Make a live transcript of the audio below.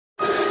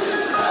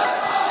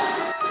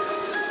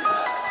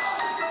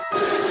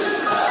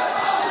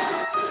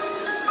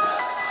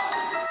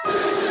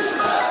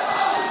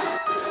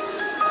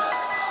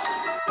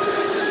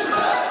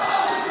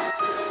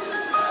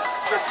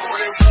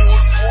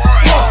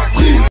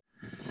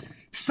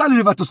Salut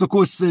les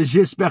Vatosokos,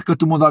 j'espère que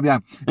tout le monde va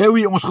bien. Eh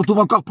oui, on se retrouve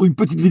encore pour une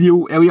petite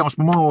vidéo. Eh oui, en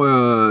ce moment,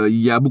 il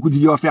y a beaucoup de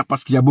vidéos à faire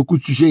parce qu'il y a beaucoup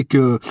de sujets qui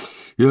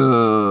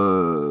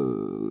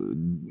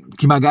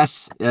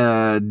m'agacent,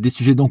 des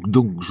sujets dont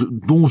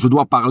je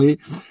dois parler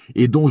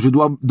et dont je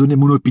dois donner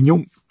mon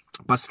opinion.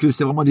 Parce que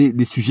c'est vraiment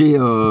des sujets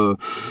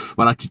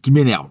voilà qui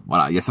m'énervent.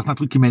 Voilà, il y a certains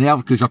trucs qui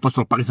m'énervent que j'entends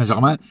sur le Paris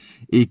Saint-Germain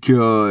et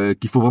qu'il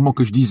faut vraiment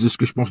que je dise ce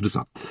que je pense de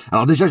ça.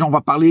 Alors déjà, on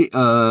va parler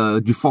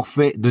du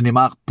forfait de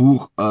Neymar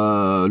pour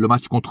le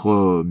match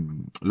contre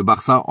le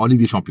Barça en Ligue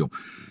des Champions.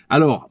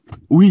 Alors,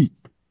 oui,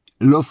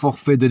 le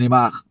forfait de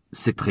Neymar,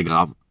 c'est très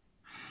grave.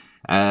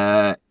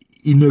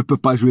 Il ne peut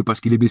pas jouer parce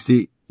qu'il est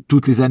blessé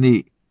toutes les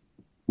années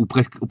ou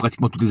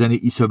pratiquement toutes les années,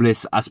 il se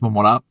blesse à ce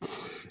moment-là.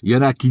 Il y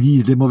en a qui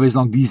disent, les mauvaises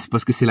langues disent,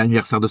 parce que c'est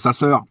l'anniversaire de sa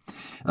sœur.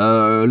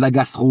 La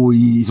gastro,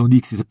 ils ont dit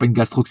que c'était pas une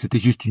gastro, que c'était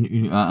juste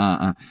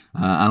un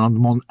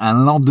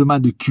lendemain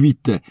de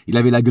cuite. Il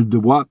avait la gueule de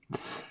bois.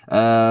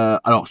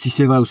 Alors, si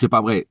c'est vrai ou c'est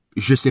pas vrai,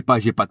 je sais pas,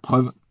 j'ai pas de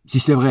preuves. Si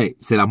c'est vrai,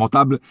 c'est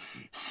lamentable.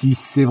 Si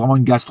c'est vraiment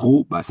une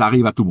gastro, bah, ça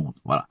arrive à tout le monde.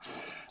 Voilà.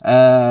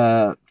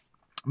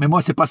 Mais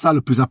moi, c'est pas ça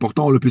le plus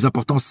important. Le plus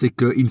important, c'est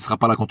qu'il ne sera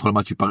pas là contre le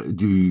match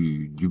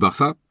du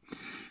Barça.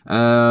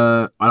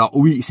 Alors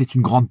oui, c'est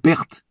une grande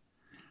perte,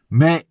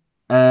 mais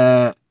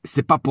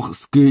c'est pas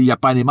parce qu'il n'y a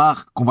pas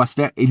Neymar qu'on va se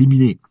faire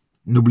éliminer.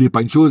 N'oubliez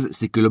pas une chose,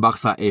 c'est que le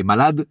Barça est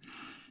malade,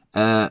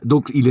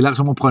 donc il est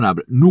largement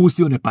prenable. Nous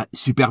aussi, on n'est pas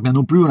super bien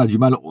non plus, on a du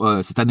mal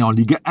cette année en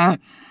Ligue 1,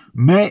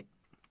 mais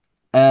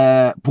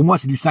pour moi,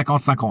 c'est du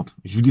 50-50.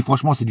 Je vous dis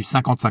franchement, c'est du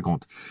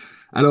 50-50.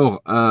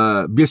 Alors,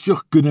 bien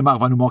sûr que Neymar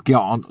va nous manquer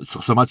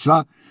sur ce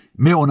match-là,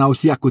 mais on a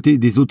aussi à côté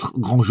des autres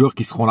grands joueurs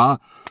qui seront là.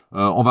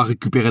 On va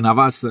récupérer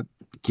Navas,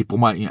 qui est pour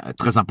moi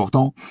très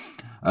important.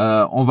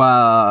 On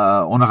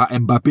aura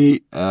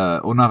Mbappé,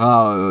 on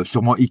aura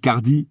sûrement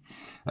Icardi.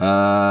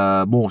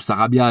 Bon,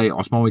 Sarabia,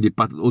 en ce moment, il est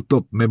pas au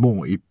top, mais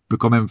bon, il peut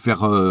quand même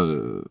faire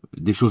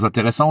des choses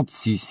intéressantes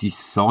si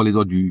sort les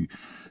doigts du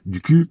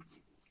cul.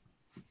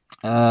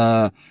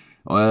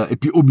 Et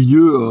puis au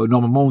milieu,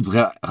 normalement, on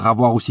devrait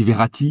avoir aussi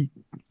Verratti.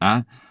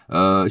 Hein.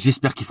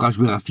 J'espère qu'il fera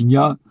jouer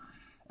Rafinha.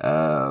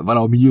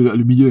 Voilà, au milieu,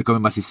 le milieu est quand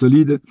même assez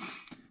solide.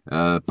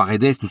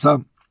 Paredes, tout ça.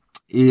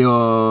 Et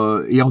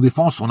en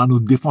défense, on a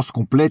notre défense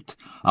complète,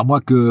 à moins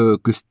que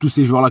tous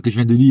ces joueurs-là que je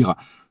viens de dire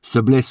se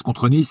blessent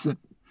contre Nice.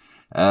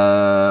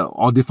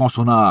 En défense,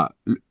 on a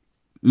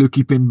le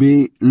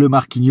Kipembe, le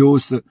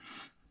Marquinhos,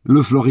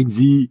 le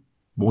Florenzi.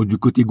 Bon, du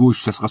côté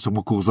gauche, ça sera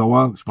sûrement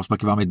Kurzawa. Je pense pas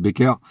qu'il va mettre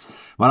Becker.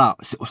 Voilà,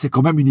 c'est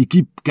quand même une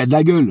équipe qui a de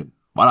la gueule.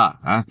 Voilà.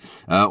 Hein.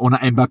 On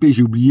a Mbappé,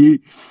 j'ai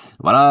oublié.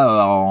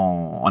 Voilà,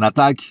 en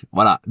attaque.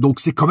 Voilà. Donc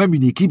c'est quand même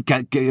une équipe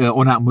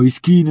on a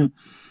Moïskine.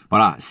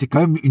 Voilà, c'est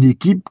quand même une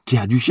équipe qui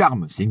a du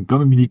charme. C'est quand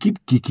même une équipe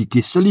qui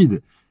est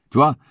solide. Tu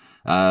vois,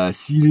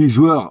 si les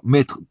joueurs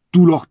mettent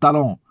tout leur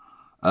talent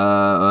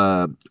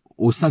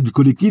au sein du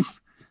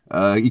collectif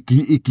et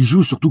qui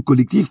jouent surtout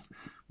collectif,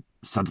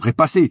 ça devrait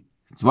passer.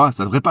 Tu vois,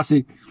 ça devrait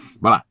passer.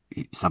 Voilà,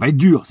 et ça va être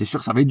dur. C'est sûr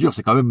que ça va être dur.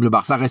 C'est quand même le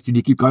Barça reste une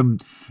équipe quand même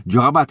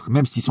dure à battre,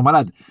 même s'ils sont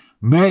malades.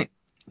 Mais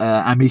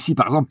un Messi,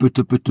 par exemple,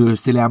 peut te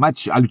sceller un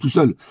match à lui tout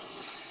seul.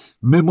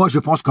 Mais moi, je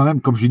pense quand même,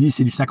 comme je dis,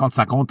 c'est du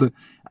 50-50.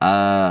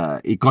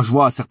 Et quand je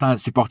vois certains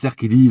supporters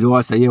qui disent,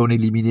 oh, ça y est, on est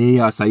éliminé,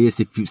 ah, ça y est,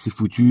 c'est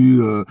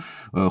foutu,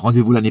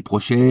 rendez-vous l'année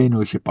prochaine,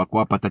 je sais pas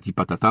quoi, patati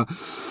patata.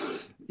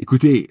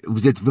 Écoutez,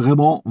 vous êtes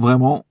vraiment,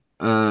 vraiment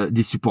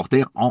des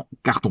supporters en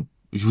carton.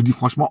 Je vous dis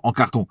franchement, en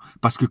carton.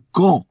 Parce que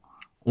quand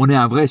on est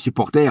un vrai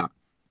supporter,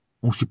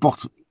 on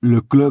supporte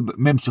le club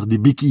même sur des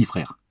béquilles,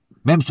 frère.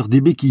 Même sur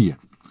des béquilles.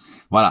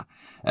 Voilà.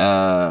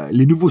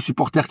 Les nouveaux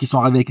supporters qui sont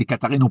arrivés avec les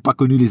Qataris n'ont pas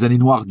connu les années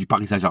noires du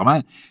Paris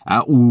Saint-Germain,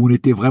 hein, où on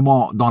était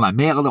vraiment dans la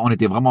merde, on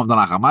était vraiment dans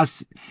la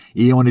ramasse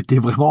et on était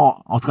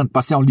vraiment en train de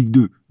passer en Ligue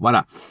 2.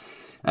 Voilà.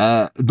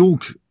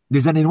 Donc,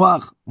 des années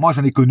noires, moi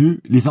j'en ai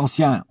connu, les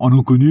anciens en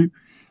ont connu.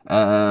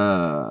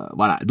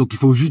 Voilà. Donc il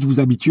faut juste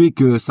vous habituer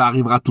que ça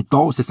arrivera tout le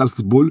temps, c'est ça le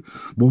football.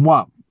 Bon,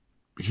 moi,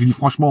 je lui dis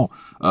franchement,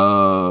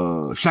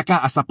 chacun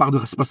a sa part de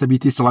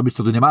responsabilité sur la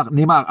blessure de Neymar.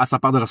 Neymar a sa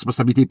part de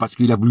responsabilité parce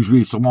qu'il a voulu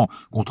jouer sûrement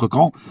contre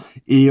Caen.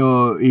 Et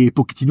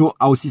Pochettino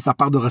a aussi sa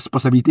part de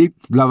responsabilité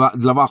de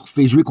l'avoir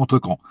fait jouer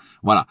contre Caen.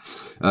 Voilà.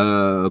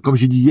 Comme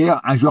j'ai dit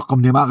hier, un joueur comme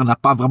Neymar n'a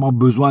pas vraiment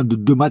besoin de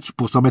 2 matchs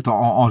pour se remettre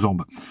en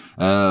jambes.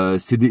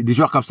 C'est des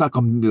joueurs comme ça,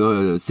 comme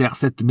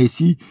CR7,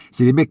 Messi.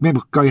 C'est les mecs, même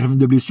quand ils reviennent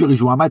de blessure, ils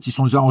jouent un match, ils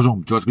sont déjà en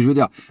jambes. Tu vois ce que je veux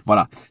dire?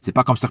 Voilà. C'est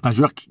pas comme certains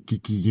joueurs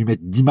qui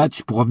mettent 10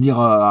 matchs pour revenir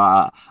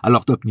à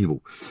leur top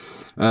niveau.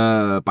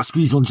 Parce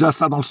qu'ils ont déjà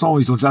ça dans le sang,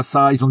 ils ont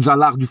déjà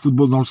l'art du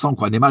football dans le sang,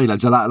 quoi. Neymar, il a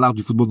déjà l'art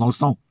du football dans le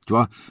sang, tu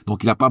vois.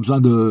 Donc il a pas besoin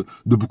de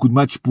beaucoup de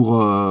matchs pour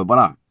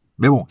voilà.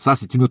 Mais bon, ça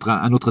c'est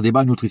un autre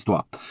débat, une autre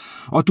histoire.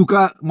 En tout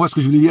cas, moi ce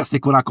que je voulais dire, c'est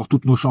qu'on a encore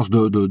toutes nos chances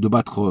de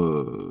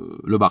battre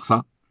le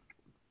Barça.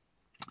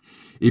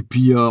 Et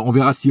puis on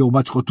verra si au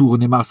match retour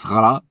Neymar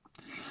sera là.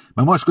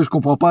 Mais moi ce que je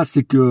comprends pas,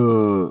 c'est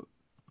que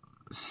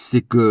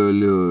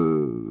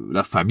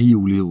la famille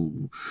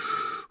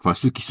enfin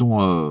ceux qui sont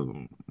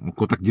en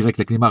contact direct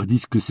avec Neymar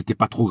disent que c'était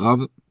pas trop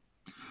grave.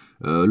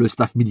 Le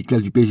staff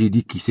médical du PSG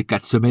dit qu'il c'est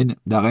 4 semaines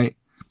d'arrêt.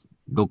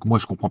 Donc moi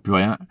je comprends plus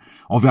rien.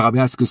 On verra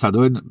bien ce que ça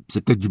donne.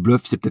 C'est peut-être du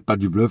bluff, c'est peut-être pas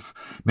du bluff.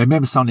 Mais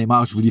même sans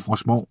Neymar, je vous dis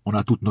franchement, on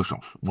a toutes nos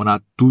chances. On a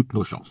toutes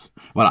nos chances.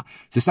 Voilà.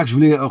 C'est ça que je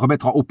voulais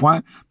remettre au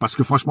point parce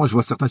que franchement, je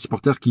vois certains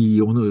supporters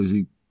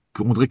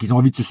on dirait qu'ils ont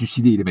envie de se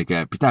suicider, les mecs.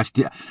 Putain,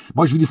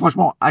 moi je vous dis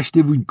franchement,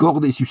 achetez-vous une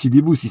corde et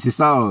suicidez-vous si c'est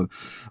ça.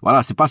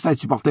 Voilà, c'est pas ça être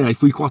supporter. Il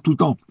faut y croire tout le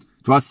temps.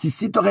 Tu vois,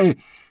 si t'aurais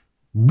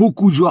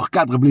beaucoup de joueurs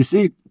cadres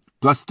blessés,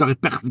 tu vois, si tu aurais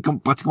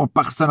pratiquement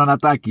personne en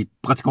attaque et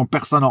pratiquement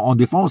personne en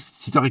défense,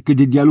 si tu aurais que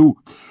des Diallo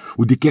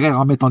ou des Kerrer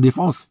en mettre en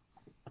défense,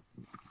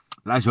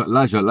 là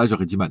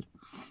j'aurais du mal.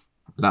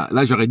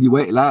 Là j'aurais dit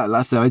ouais,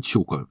 là ça va être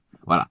chaud quoi.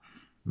 Voilà.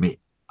 Mais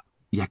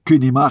il y a que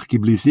Neymar qui est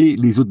blessé,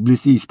 les autres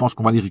blessés, je pense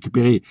qu'on va les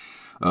récupérer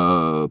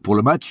pour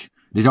le match.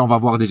 Déjà on va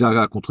voir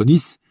déjà contre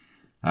Nice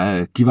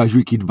qui va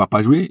jouer, qui ne va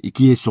pas jouer et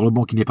qui est sur le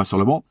banc, qui n'est pas sur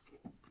le banc.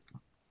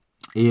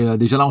 Et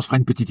déjà là, on se fera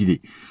une petite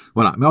idée.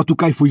 Voilà. Mais en tout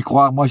cas, il faut y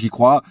croire. Moi, j'y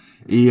crois.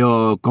 Et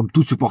comme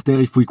tout supporter,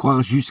 il faut y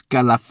croire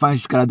jusqu'à la fin,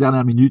 jusqu'à la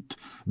dernière minute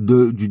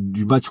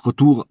du match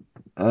retour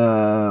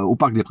au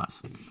Parc des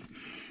Princes.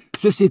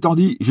 Ceci étant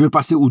dit, je vais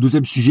passer au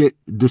deuxième sujet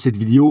de cette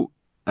vidéo,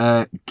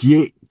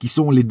 qui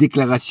sont les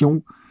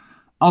déclarations.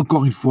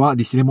 Encore une fois,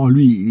 décidément,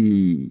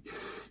 lui,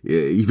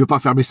 il veut pas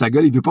fermer sa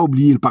gueule, il veut pas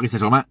oublier le Paris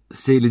Saint-Germain.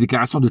 C'est les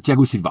déclarations de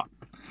Thiago Silva.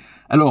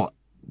 Alors,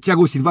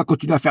 Thiago Silva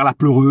continue à faire la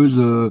pleureuse.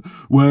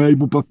 Ouais, ils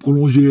m'ont pas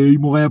prolongé, ils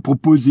m'ont rien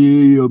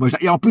proposé.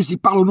 Et en plus, il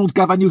parle au nom de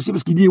Cavani aussi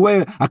parce qu'il dit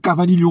ouais, à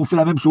Cavani ils lui ont fait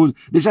la même chose.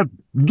 Déjà,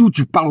 d'où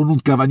tu parles au nom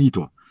de Cavani,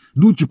 toi?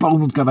 D'où tu parles au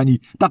nom de Cavani?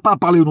 T'as pas à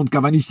parler au nom de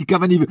Cavani. Si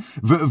Cavani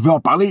veut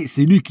en parler,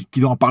 c'est lui qui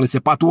doit en parler,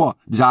 c'est pas toi.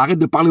 Déjà, arrête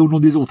de parler au nom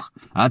des autres.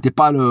 Hein, t'es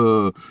pas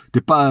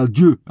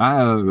Dieu.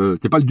 Hein,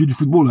 t'es pas le Dieu du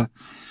football. Hein.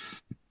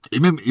 Et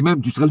même,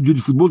 tu serais le Dieu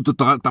du football,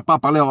 t'as pas à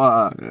parler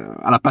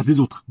à la place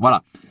des autres.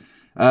 Voilà.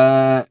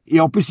 Et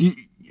en plus,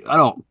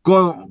 alors,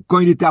 quand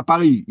il était à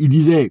Paris, il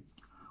disait,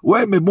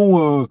 ouais, mais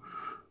bon,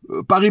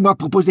 Paris m'a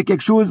proposé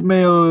quelque chose,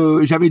 mais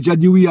j'avais déjà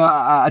dit oui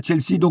à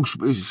Chelsea, donc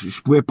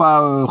je pouvais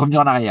pas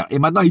revenir en arrière. Et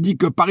maintenant, il dit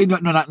que Paris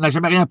n'a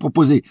jamais rien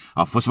proposé.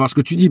 Alors, faut savoir ce que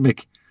tu dis,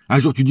 mec. Un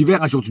jour tu dis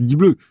vert, un jour tu dis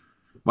bleu.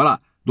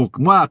 Voilà. Donc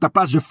moi, à ta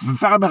place, je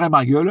fermerai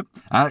ma gueule.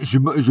 Hein,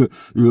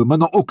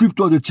 maintenant,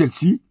 occupe-toi de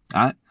Chelsea.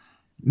 Hein.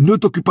 Ne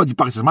t'occupe pas du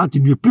Paris Saint-Germain, tu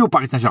n'es plus au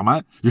Paris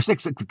Saint-Germain. Je sais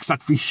que ça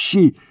te fait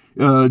chier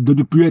de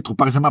ne plus être au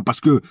Paris Saint-Germain parce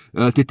que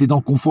t'étais dans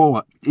le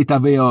confort et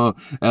t'avais la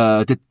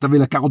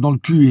carotte dans le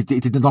cul et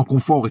t'étais dans le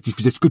confort et tu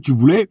faisais ce que tu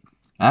voulais.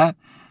 Hein.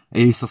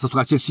 Et ça se trouve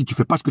à Chelsea, tu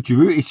fais pas ce que tu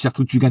veux et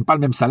surtout tu gagnes pas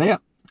le même salaire.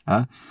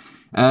 Hein.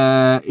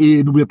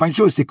 Et n'oubliez pas une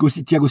chose, c'est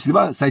qu'aussi Thiago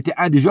Silva, ça a été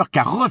un des joueurs qui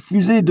a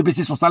refusé de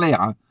baisser son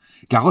salaire. Hein.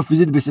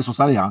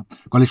 Hein,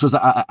 quand les choses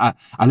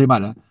allaient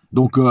mal. Hein.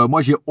 Donc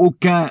moi j'ai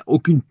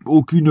aucune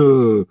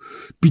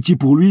pitié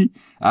pour lui.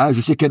 Hein.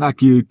 Je sais qu'il y en a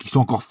qui sont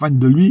encore fans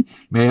de lui,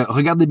 mais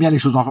regardez bien les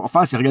choses en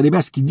face et regardez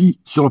bien ce qu'il dit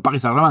sur le Paris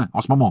Saint-Germain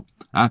en ce moment.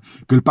 Hein.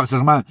 Que le Paris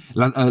Saint-Germain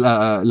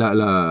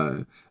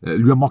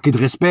lui a manqué de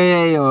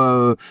respect,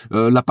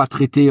 l'a pas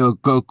traité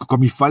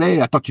comme il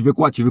fallait. Attends, tu veux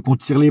quoi? Tu veux qu'on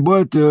te tire les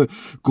bottes,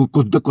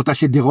 qu'on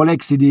t'achète des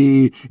Rolex et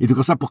des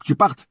comme ça pour que tu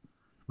partes?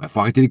 Ben,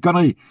 faut arrêter les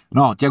conneries.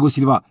 Non, Thiago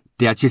Silva,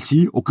 t'es à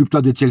Chelsea,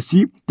 occupe-toi de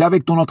Chelsea, t'es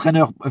avec ton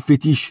entraîneur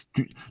fétiche,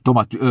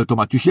 Thomas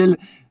Tuchel,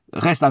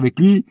 reste avec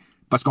lui,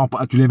 parce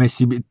que tu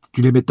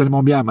les mets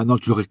tellement bien, maintenant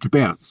tu le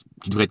récupères,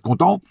 tu devrais être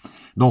content.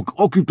 Donc,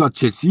 occupe-toi de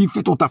Chelsea,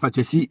 fais ton taf à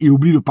Chelsea et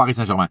oublie le Paris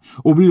Saint-Germain.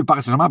 Oublie le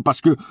Paris Saint-Germain parce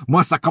que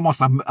moi, ça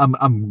commence à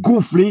me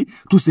gonfler,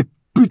 tous ces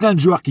putain de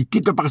joueurs qui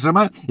quittent le Paris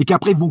Saint-Germain et qui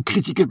après vont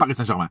critiquer le Paris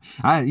Saint-Germain.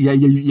 Hein, il y a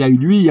eu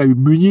lui, il y a eu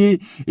Meunier,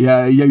 il y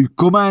a eu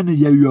Coman, il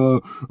y a eu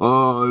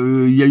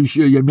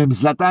même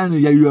Zlatan,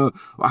 il y a eu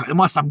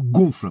moi ça me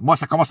gonfle, moi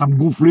ça commence à me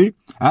gonfler.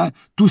 Hein,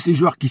 tous ces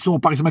joueurs qui sont au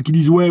Paris Saint-Germain qui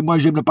disent ouais moi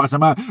j'aime le Paris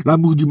Saint-Germain,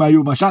 l'amour du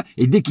maillot machin,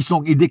 et dès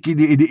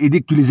que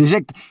tu les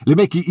éjectes, les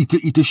mecs ils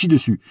te chient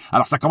dessus.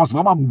 Alors ça commence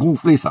vraiment à me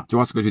gonfler ça, tu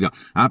vois ce que je veux dire.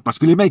 Hein, parce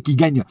que les mecs ils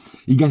gagnent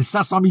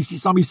 500 000,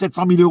 600 000,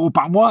 700 000 euros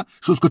par mois,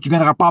 chose que tu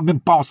gagneras pas même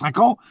pas en 5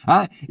 ans.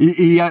 Hein,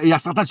 et il y a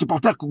certains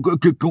supporters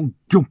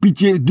qui ont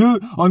pitié d'eux.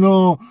 Oh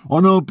non,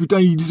 putain,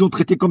 ils les ont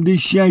traités comme des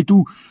chiens et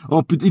tout.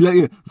 Oh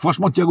putain,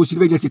 franchement, Thiago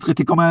Silva, il a été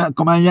traité comme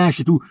un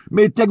yinche et tout.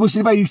 Mais Thiago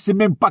Silva, il sait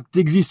même pas que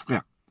t'existes,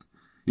 frère.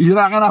 Il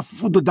n'a rien à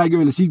foutre de ta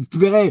gueule. S'il te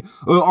verrait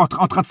en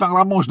train de faire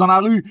la manche dans la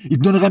rue, il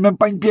te donnerait même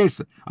pas une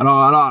pièce. Alors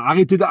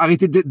arrêtez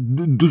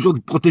de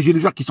protéger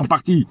les joueurs qui sont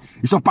partis.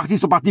 Ils sont partis.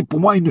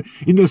 Pour moi, ils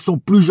ne sont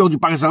plus joueurs du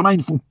Paris Saint-Germain. Ils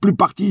ne font plus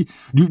partie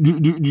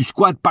du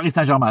squad Paris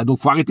Saint-Germain. Donc,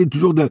 faut arrêter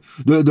toujours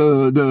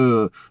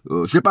je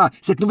sais pas.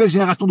 Cette nouvelle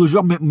génération de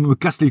joueurs me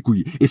casse les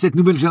couilles. Et cette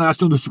nouvelle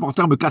génération de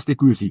supporters me casse les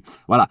couilles aussi.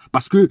 Voilà.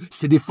 Parce que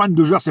c'est des fans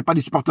de joueurs, c'est pas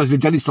des supporters. Je l'ai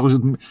déjà dit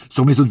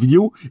sur mes autres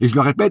vidéos. Et je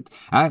le répète,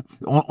 hein.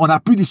 On n'a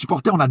plus des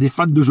supporters, on a des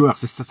fans de joueurs,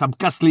 ça me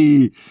casse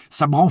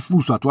ça me rend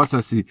fou ça, toi,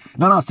 ça c'est,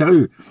 non,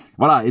 sérieux,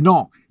 voilà, et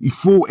non, il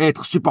faut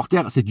être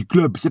supporter, c'est du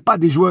club, c'est pas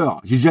des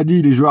joueurs, j'ai déjà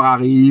dit, les joueurs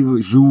arrivent,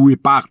 jouent et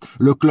partent,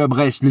 le club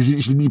reste,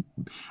 je l'ai dit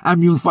 1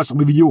 million de fois sur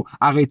mes vidéos,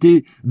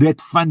 arrêtez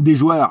d'être fan des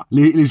joueurs,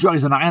 les joueurs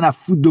ils en ont rien à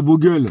foutre de vos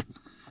gueules,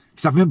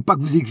 ils savent même pas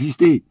que vous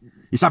existez,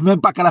 Ils savent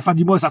même pas qu'à la fin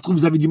du mois, ça se trouve,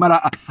 vous avez du mal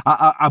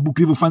à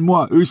boucler vos fins de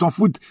mois. Eux, ils s'en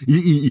foutent.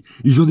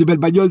 Ils ont des belles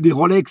bagnoles, des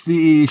Rolex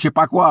et je sais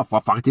pas quoi. Faut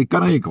arrêter les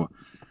conneries, quoi.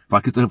 Faut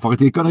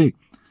arrêter les conneries.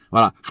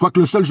 Voilà. Je crois que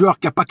le seul joueur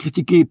qui a pas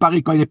critiqué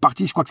Paris quand il est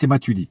parti, je crois que c'est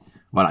Matuidi.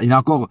 Voilà. Il a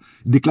encore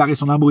déclaré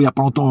son amour il y a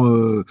pas longtemps,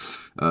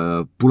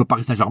 pour le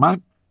Paris Saint-Germain.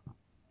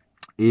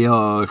 Et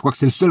je crois que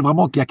c'est le seul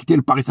vraiment qui a quitté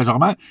le Paris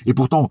Saint-Germain. Et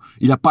pourtant,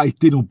 il n'a pas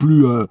été non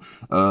plus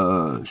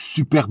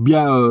super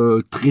bien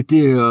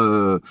traité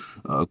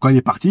quand il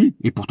est parti.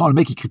 Et pourtant, le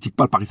mec, il critique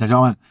pas le Paris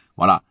Saint-Germain.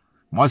 Voilà.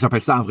 Moi,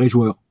 j'appelle ça un vrai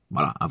joueur.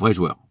 Voilà, un vrai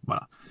joueur.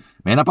 Voilà.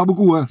 Mais il n'y en a pas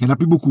beaucoup, hein. Il n'y en a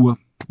plus beaucoup, hein.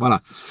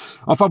 Voilà.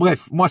 Enfin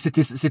bref, moi,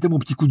 c'était mon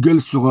petit coup de gueule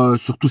sur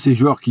tous ces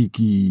joueurs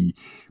qui...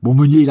 Bon,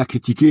 Meunier, il a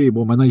critiqué.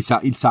 Bon, maintenant, il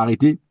s'est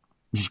arrêté.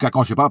 Jusqu'à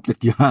quand, je sais pas. Peut-être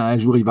qu'un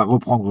jour, il va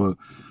reprendre...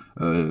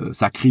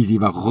 sa crise, il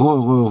va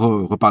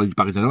reparler du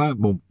Paris Saint-Germain.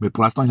 Bon, mais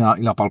pour l'instant,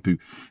 il en parle plus.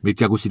 Mais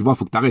Thiago Silva,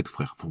 faut que t'arrêtes,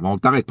 frère. Faut vraiment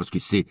que t'arrêtes, parce que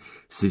c'est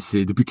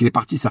depuis qu'il est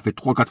parti, ça fait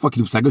 3-4 fois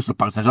qu'il ouvre sa gueule sur le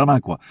Paris Saint-Germain,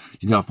 quoi.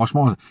 Je veux dire,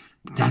 franchement,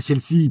 t'es à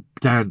Chelsea,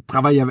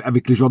 travailles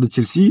avec les joueurs de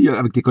Chelsea,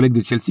 avec tes collègues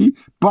de Chelsea,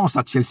 pense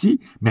à Chelsea,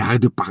 mais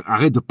arrête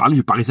de parler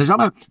du Paris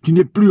Saint-Germain. Tu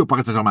n'es plus au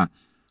Paris Saint-Germain.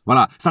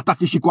 Voilà. Ça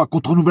t'affiche quoi? Qu'on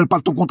te renouvelle pas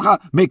ton contrat?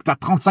 Mec, t'as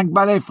 35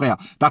 balais, frère.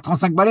 T'as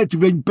 35 balais, tu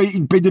veux une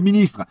paye de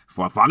ministre.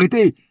 Faut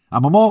arrêter. À un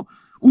moment,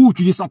 ou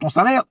tu descends ton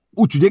salaire,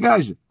 ou tu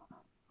dégages.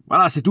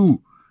 Voilà, c'est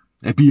tout.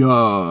 Et puis,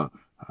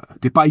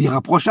 t'es pas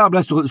irrapprochable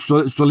hein,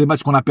 sur les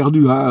matchs qu'on a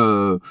perdus,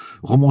 hein,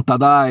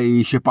 remontada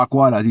et je sais pas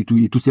quoi là,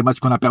 tous ces matchs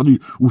qu'on a perdus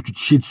où tu te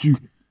chies dessus.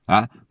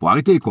 Hein, faut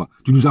arrêter quoi.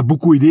 Tu nous as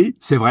beaucoup aidé,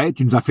 c'est vrai,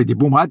 tu nous as fait des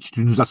bons matchs,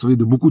 tu nous as sauvé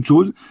de beaucoup de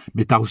choses,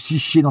 mais t'as aussi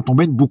chié dans ton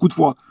benne beaucoup de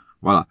fois.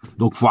 Voilà.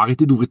 Donc faut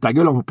arrêter d'ouvrir ta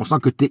gueule en pensant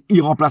que t'es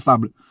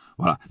irremplaçable.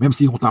 Voilà. Même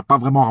si on t'a pas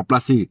vraiment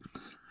remplacé,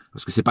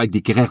 parce que c'est pas avec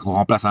des querelles qu'on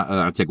remplace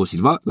un Thiago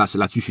Silva.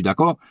 Là-dessus, je suis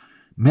d'accord.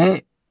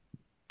 Mais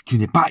tu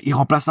n'es pas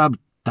irremplaçable.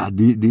 Tu as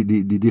des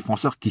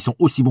défenseurs qui sont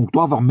aussi bons que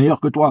toi, voire meilleurs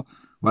que toi.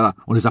 Voilà.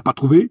 On les a pas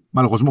trouvés,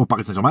 malheureusement, au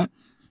Paris Saint-Germain.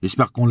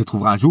 J'espère qu'on les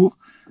trouvera un jour.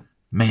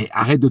 Mais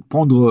arrête de te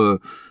prendre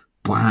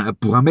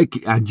pour un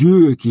mec, un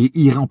dieu qui est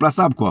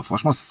irremplaçable, quoi.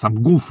 Franchement, ça me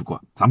gonfle,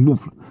 quoi. Ça me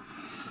gonfle.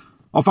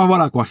 Enfin,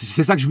 voilà, quoi.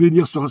 C'est ça que je voulais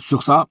dire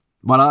sur ça.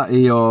 Voilà.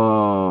 Et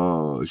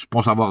je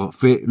pense avoir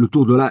fait le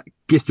tour de la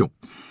question.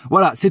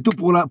 Voilà. C'est tout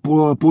pour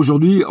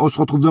aujourd'hui. On se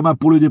retrouve demain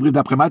pour le débrief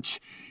d'après-match.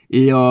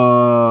 Et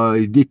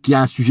dès qu'il y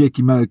a un sujet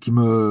qui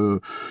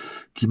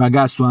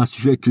m'agace ou un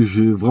sujet que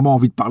j'ai vraiment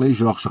envie de parler,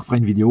 je referai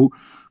une vidéo.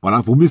 Voilà,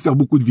 vaut mieux faire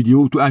beaucoup de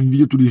vidéos, une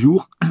vidéo tous les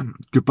jours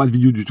que pas de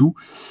vidéo du tout.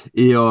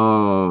 Et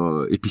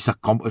puis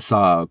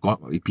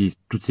et puis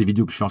toutes ces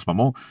vidéos que je fais en ce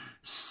moment,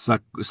 ça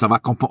va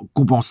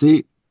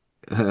compenser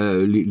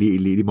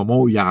les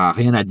moments où il y aura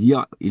rien à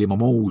dire et les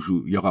moments où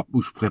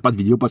je ferai pas de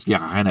vidéo parce qu'il y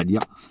aura rien à dire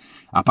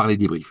à part les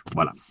débriefs.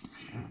 Voilà.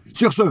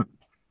 Sur ce,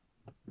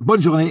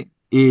 bonne journée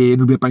et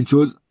n'oubliez pas une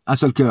chose. Un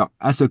seul cœur,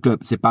 un seul club,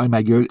 c'est Paris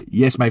ma gueule.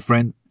 Yes, my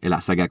friend. Et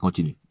la saga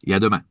continue. Et à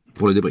demain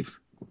pour le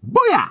débrief.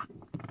 Bouya!